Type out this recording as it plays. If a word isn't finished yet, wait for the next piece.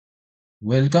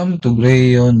Welcome to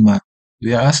grayyeonmath.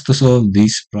 We are asked to solve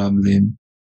this problem.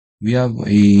 We have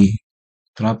a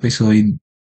trapezoid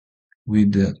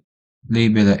with the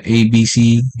label A, B,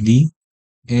 C, D,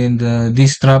 and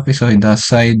this trapezoid has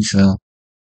sides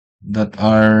that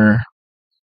are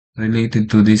related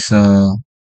to this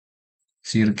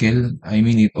circle. I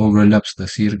mean, it overlaps the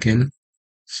circle.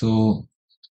 So,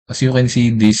 as you can see,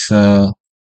 this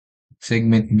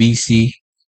segment BC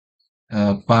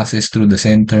passes through the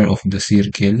center of the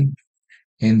circle,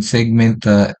 and segment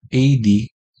AD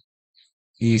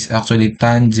is actually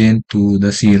tangent to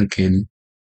the circle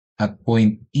at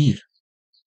point E.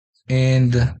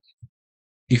 And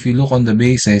if you look on the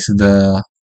bases, the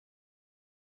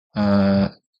uh,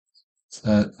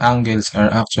 angles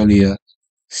are actually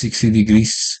 60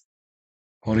 degrees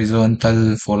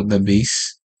horizontal for the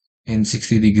base and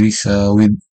 60 degrees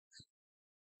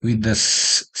with the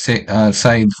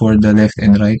side for the left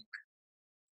and right.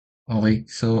 Okay,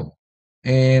 so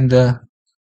and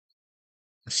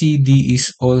CD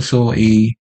is also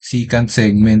a secant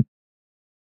segment,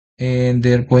 and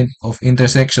their point of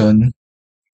intersection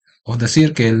of the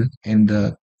circle and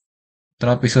the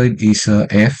trapezoid is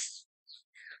F,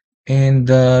 and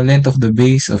the length of the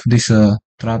base of this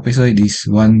trapezoid is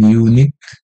 1 unit,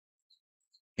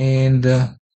 and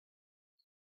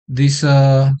this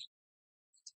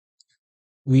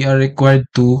we are required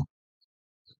to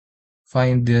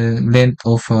find the length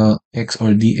of X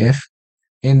or DF,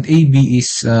 and AB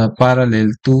is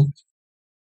parallel to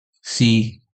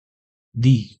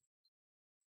CD.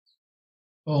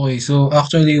 Okay, so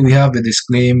actually we have a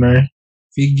disclaimer.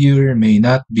 Figure may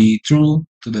not be true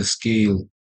to the scale.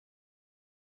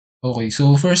 Okay,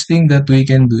 so first thing that we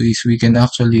can do is we can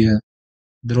actually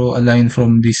draw a line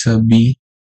from this B.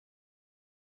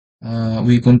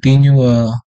 We continue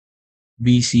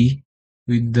BC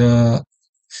with the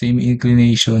same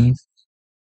inclination.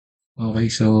 Okay,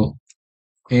 so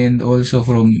and also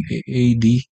from AD,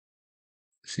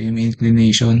 same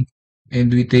inclination.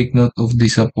 And we take note of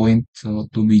this point, so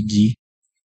to be G.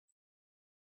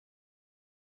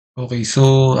 Okay,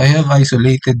 so I have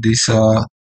isolated this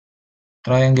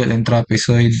triangle and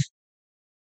trapezoid.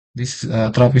 This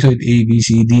trapezoid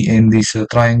ABCD and this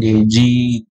triangle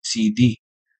GCD.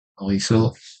 Okay,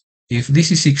 so if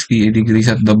this is 60 degrees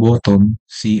at the bottom,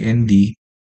 C and D,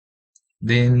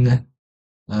 then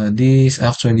this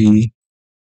actually,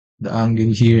 the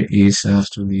angle here is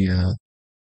actually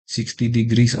 60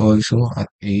 degrees also at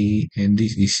A, and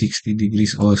this is 60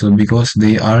 degrees also because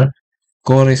they are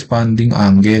corresponding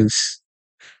angles.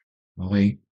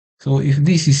 Okay. So if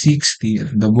this is 60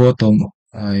 at the bottom,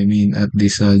 I mean at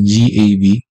this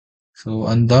GAB, so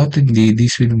undoubtedly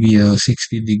this will be a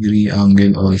 60-degree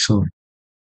angle also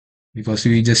because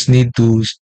we just need to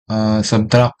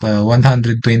subtract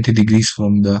 120 degrees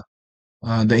from the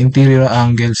interior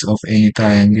angles of any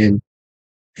triangle.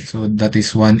 So that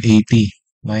is 180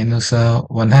 minus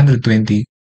 120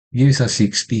 gives us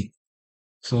 60.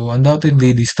 So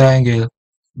undoubtedly this triangle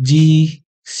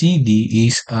GCD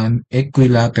is an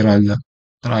equilateral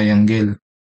triangle.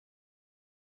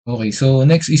 Okay, so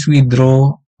next is we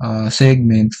draw a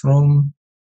segment from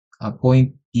a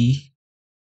point E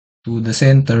to the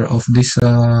center of this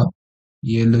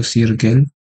yellow circle.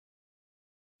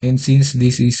 And since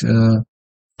this is a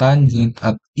tangent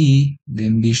at E,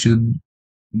 then this should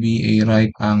be a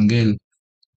right angle.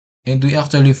 And we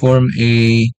actually form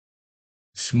a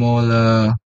small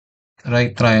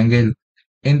right triangle.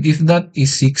 And if that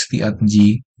is 60 at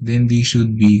G, then this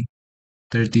should be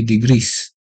 30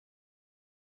 degrees.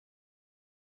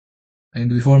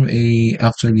 And we form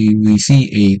actually we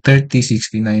see a 30,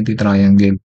 60, 90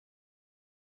 triangle.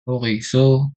 Okay,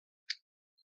 so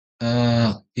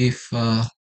if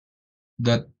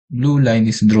that blue line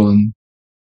is drawn,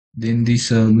 then this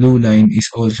blue line is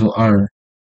also R,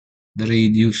 the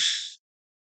radius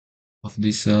of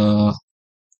this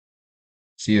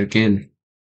circle.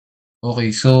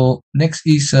 Okay, so next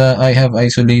is I have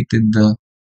isolated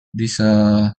this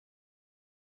 30,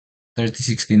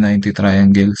 60, 90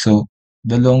 triangle. So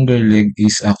the longer leg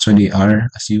is actually R,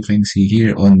 as you can see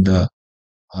here on the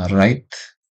right,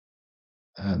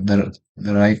 the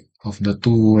right of the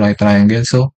two right triangles.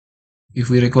 So if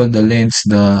we recall the lengths,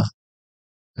 the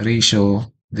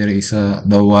ratio, there is the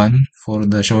 1 for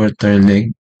the shorter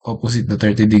leg opposite the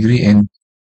 30-degree, and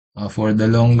for the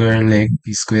longer leg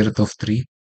is square root of 3.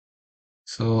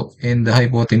 So, and the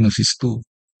hypotenuse is 2.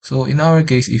 So, in our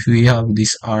case, if we have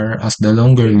this R as the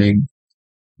longer leg,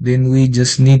 then we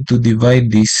just need to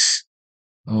divide this.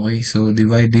 Okay, so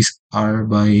divide this R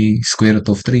by square root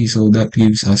of 3. So, that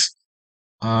gives us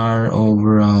R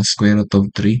over square root of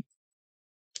 3.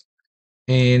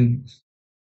 And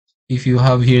if you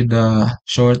have here the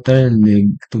shorter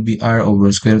leg to be r over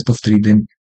square root of 3, then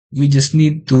we just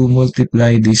need to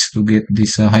multiply this to get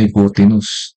this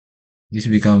hypotenuse. This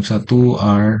becomes a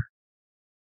 2r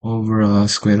over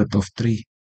square root of 3.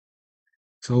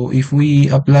 So if we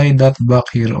apply that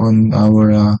back here on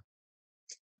our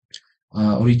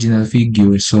original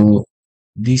figure, so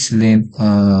this length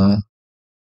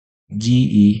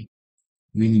GE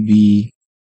will be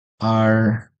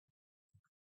r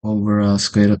over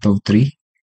square root of 3,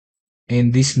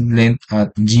 and this length at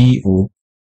GO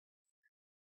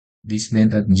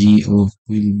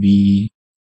will be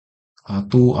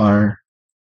 2r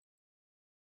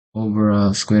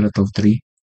over square root of 3.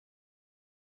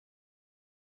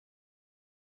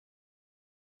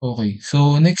 Okay,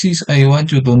 so next is I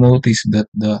want you to notice that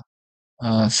the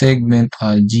segment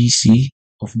GC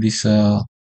of this I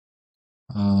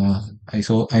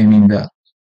mean the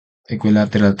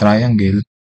equilateral triangle.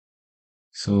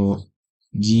 So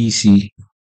GC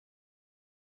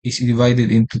is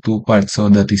divided into two parts. So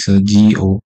that is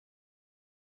GO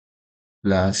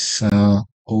plus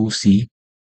OC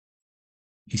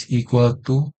is equal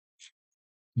to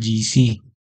GC.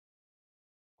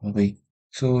 Okay.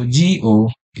 So GO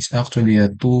is actually a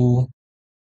 2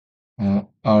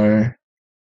 R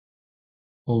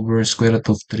over square root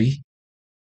of 3,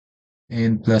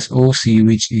 and plus OC,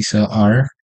 which is R,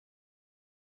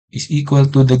 is equal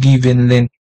to the given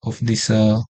length of this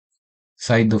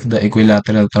side of the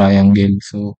equilateral triangle.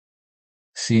 So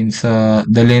since the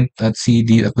length at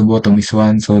CD at the bottom is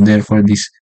 1, so therefore this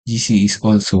GC is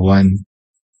also 1.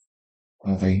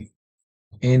 Okay.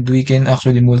 And we can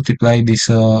actually multiply this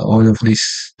all of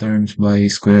these terms by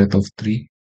square root of 3.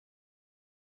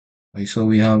 Okay, so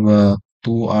we have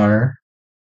 2r,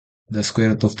 the square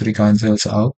root of 3 cancels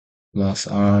out, plus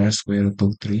r square root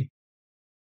of 3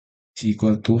 is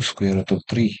equal to square root of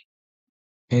 3.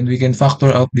 And we can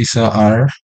factor out this r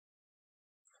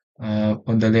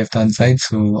on the left hand side.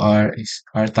 So r is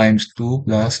r times 2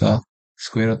 plus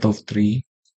square root of 3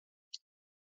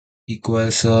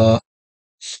 equals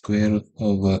square root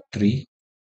of 3.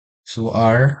 So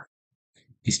r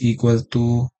is equal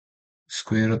to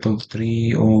square root of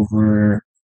 3 over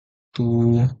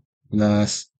 2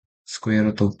 plus square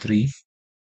root of 3.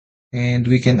 And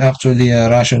we can actually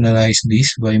rationalize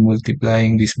this by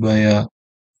multiplying this by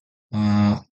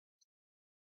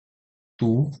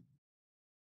 2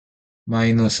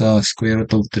 minus square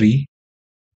root of 3,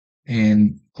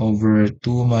 and over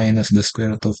 2 minus the square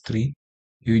root of 3.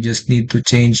 You just need to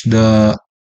change the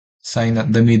sign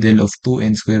at the middle of 2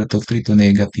 and square root of 3 to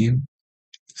negative.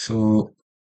 So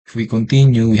if we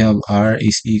continue, we have r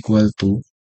is equal to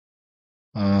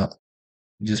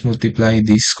just multiply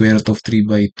this square root of 3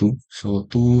 by 2. So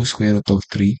 2 square root of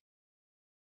 3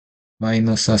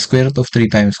 minus square root of 3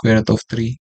 times square root of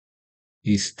 3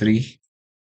 is 3,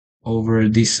 over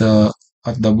this at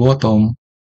the bottom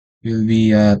will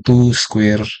be 2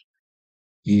 square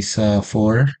is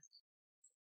 4.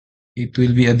 It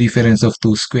will be a difference of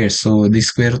 2 squares. So this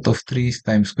square root of 3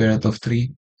 times square root of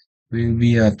 3 will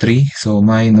be 3. So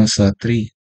minus 3.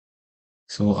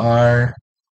 So r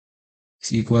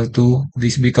is equal to,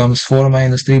 this becomes 4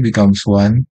 minus 3 becomes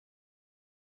 1.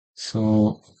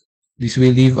 So this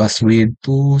will leave us with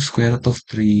 2 square root of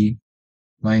 3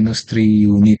 minus 3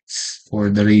 units for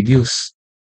the radius.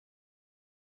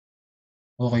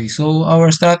 Okay, so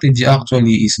our strategy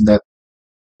actually is that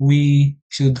we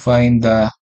should find the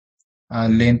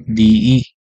length DE.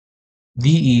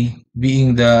 DE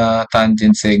being the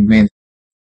tangent segment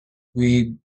with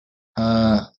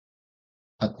at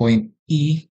point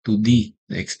E to D,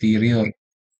 the exterior.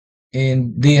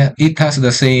 And it has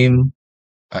the same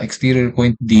exterior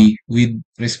point D with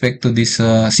respect to this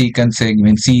secant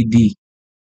segment CD.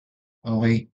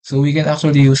 Okay, so we can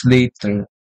actually use later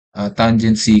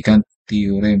Tangent-Secant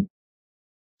Theorem.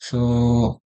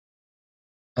 So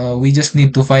we just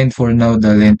need to find for now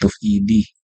the length of ED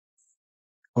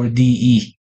or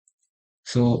DE.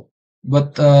 So,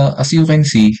 but as you can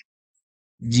see,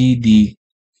 GD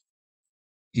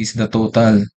is the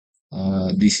total.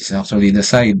 This is actually the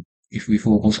side. If we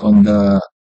focus on the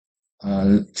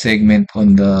segment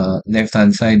on the left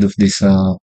hand side of this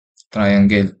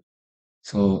triangle,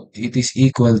 so it is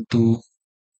equal to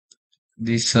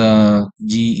this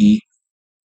GE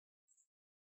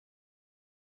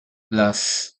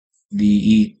plus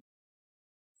DE.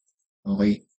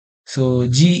 Okay, so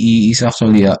GE is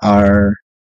actually a R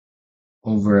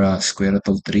over square root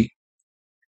of 3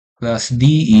 plus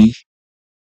DE,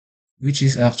 which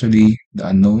is actually the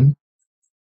unknown,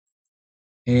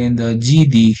 and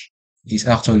GD is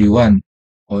actually 1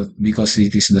 because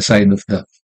it is the side of the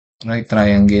right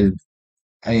triangle.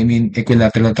 I mean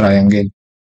equilateral triangle.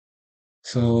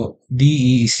 So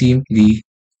DE is simply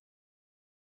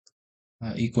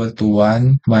equal to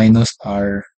 1 minus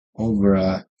R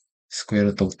over square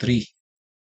root of 3.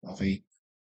 Okay.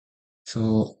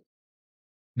 So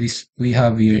this we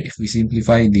have here, if we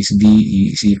simplify this,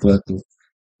 DE is equal to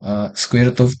square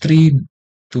root of 3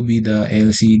 to be the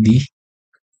LCD.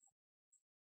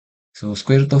 So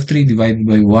square root of 3 divided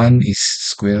by 1 is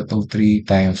square root of 3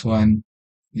 times 1.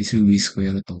 This will be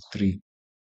square root of 3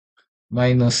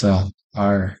 minus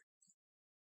R.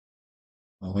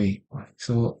 Okay.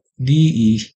 So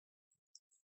DE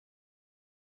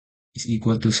is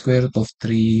equal to square root of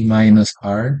 3 minus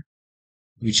R,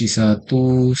 which is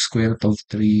 2 square root of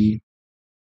 3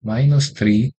 minus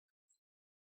 3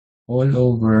 all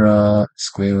over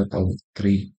square root of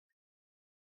 3.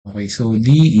 Okay, so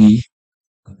DE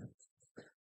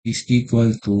is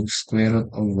equal to square root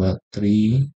of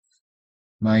 3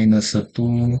 minus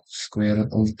 2 square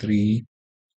root of 3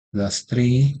 plus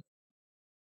 3.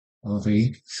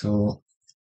 Okay, so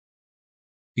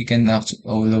we can actually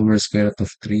all over square root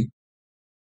of 3.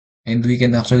 And we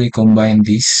can actually combine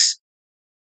this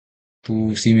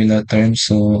to similar terms.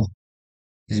 So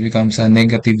this becomes a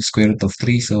negative square root of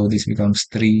 3. So this becomes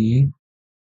 3.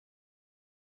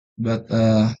 But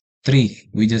 3,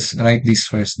 we just write this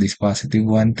first. This positive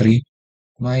 1, 3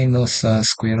 minus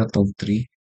square root of 3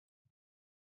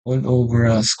 all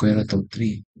over square root of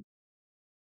 3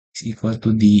 is equal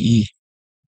to DE.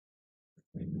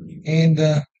 And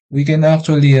we can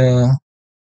actually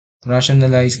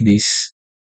rationalize this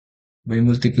by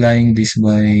multiplying this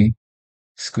by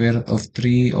square root of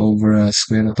 3 over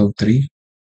square root of 3.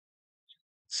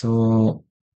 So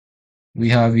we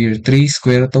have here 3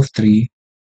 square root of 3.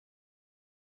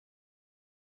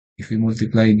 If we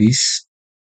multiply this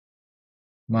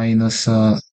minus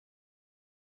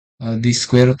this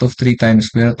square root of 3 times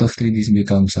square root of 3, this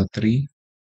becomes 3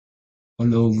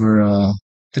 all over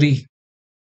 3.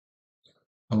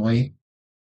 Okay?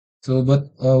 So, but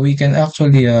we can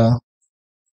actually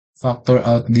factor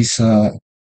out this 3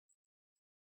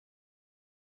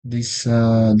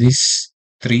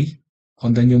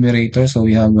 on the numerator. So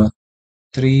we have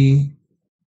 3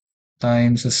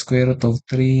 times the square root of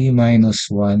 3 minus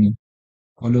 1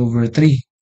 all over 3.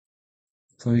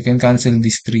 So we can cancel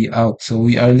this 3 out. So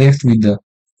we are left with the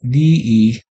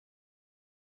DE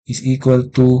is equal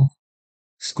to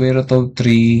square root of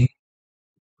 3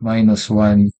 minus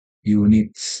 1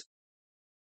 units.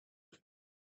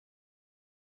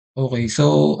 Okay,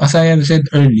 so as I have said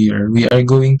earlier, we are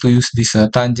going to use this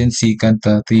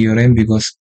tangent-secant theorem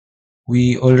because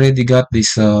we already got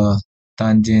this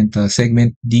tangent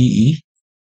segment DE,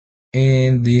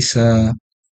 and this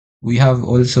we have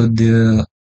also the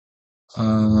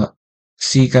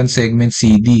secant segment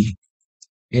CD.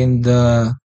 And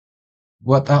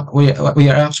what we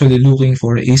are actually looking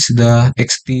for is the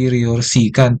exterior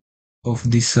secant of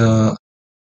this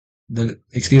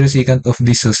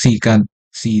secant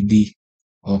CD.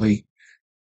 Okay.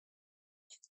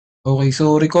 Okay,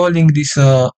 so recalling this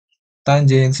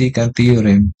tangent-secant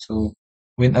theorem. So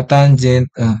when a tangent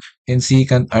and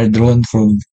secant are drawn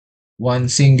from one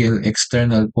single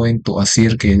external point to a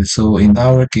circle. So in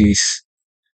our case,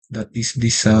 that is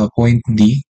this point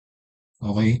D.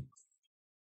 Okay.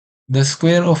 The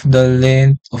square of the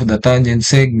length of the tangent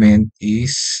segment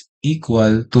is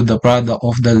equal to the product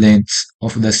of the lengths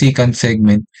of the secant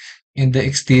segment in the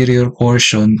exterior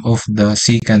portion of the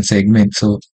secant segment.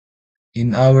 So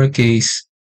in our case,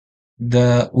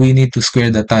 we need to square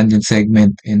the tangent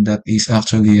segment, and that is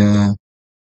actually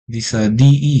this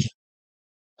DE.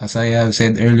 As I have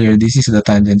said earlier, this is the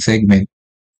tangent segment.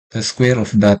 The square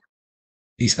of that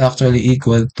is actually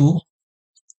equal to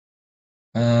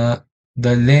uh,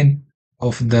 the length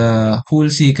of the whole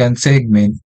secant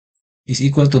segment is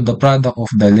equal to the product of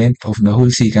the length of the whole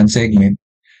secant segment.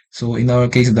 So in our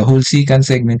case, the whole secant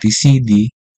segment is CD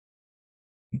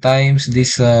times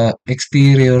this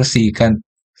exterior secant.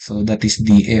 So that is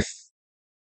DF.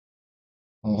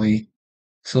 Okay.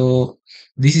 So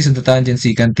this is the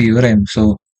tangent-secant theorem.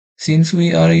 So since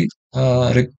we are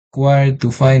required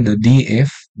to find the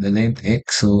DF, the length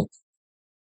x, so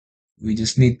we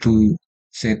just need to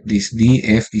set this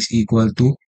DF is equal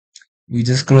to, we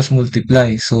just cross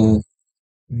multiply. So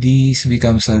this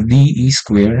becomes a DE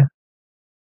square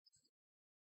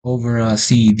over a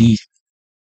CD.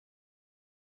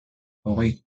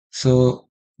 Okay. So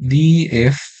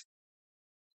DF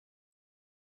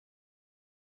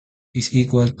is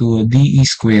equal to DE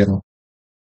square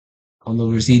all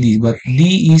over CD. But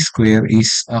DE square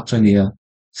is actually a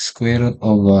square root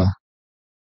of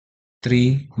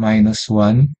 3 minus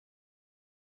 1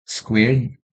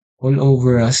 squared all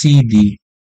over CD,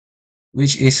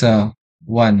 which is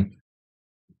 1,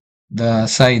 the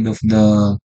side of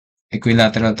the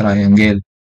equilateral triangle.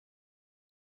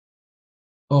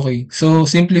 Okay, so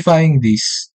simplifying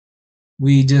this,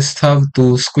 we just have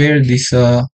to square this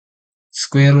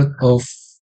square root of,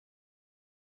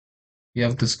 we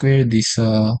have to square this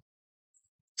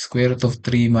square root of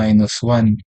 3 minus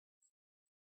 1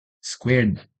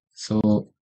 squared. So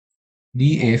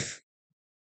df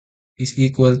is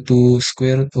equal to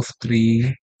square root of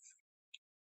 3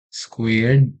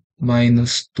 squared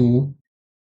minus 2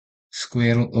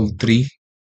 square root of 3.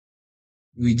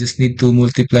 We just need to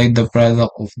multiply the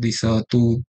product of these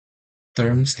two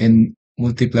terms and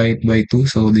multiply it by 2.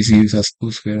 So this gives us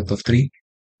 2 square root of 3.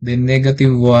 Then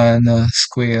negative 1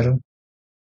 square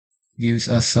gives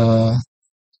us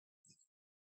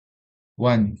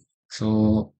 1.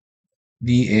 So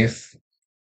df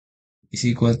is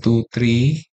equal to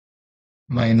 3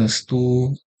 minus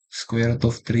 2 square root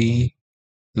of 3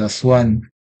 plus 1.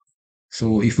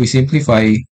 So if we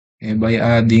simplify by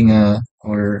adding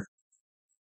or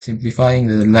simplifying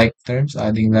the like terms,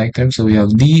 adding like terms, so we have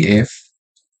df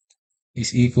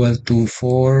is equal to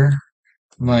 4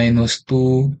 minus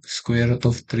 2 square root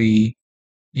of 3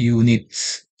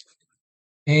 units.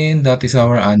 And that is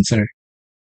our answer.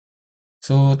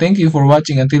 So thank you for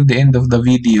watching until the end of the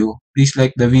video. Please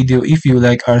like the video if you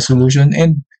like our solution,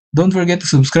 and don't forget to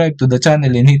subscribe to the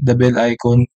channel and hit the bell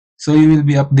icon so you will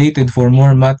be updated for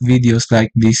more math videos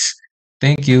like this.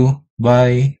 Thank you.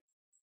 Bye.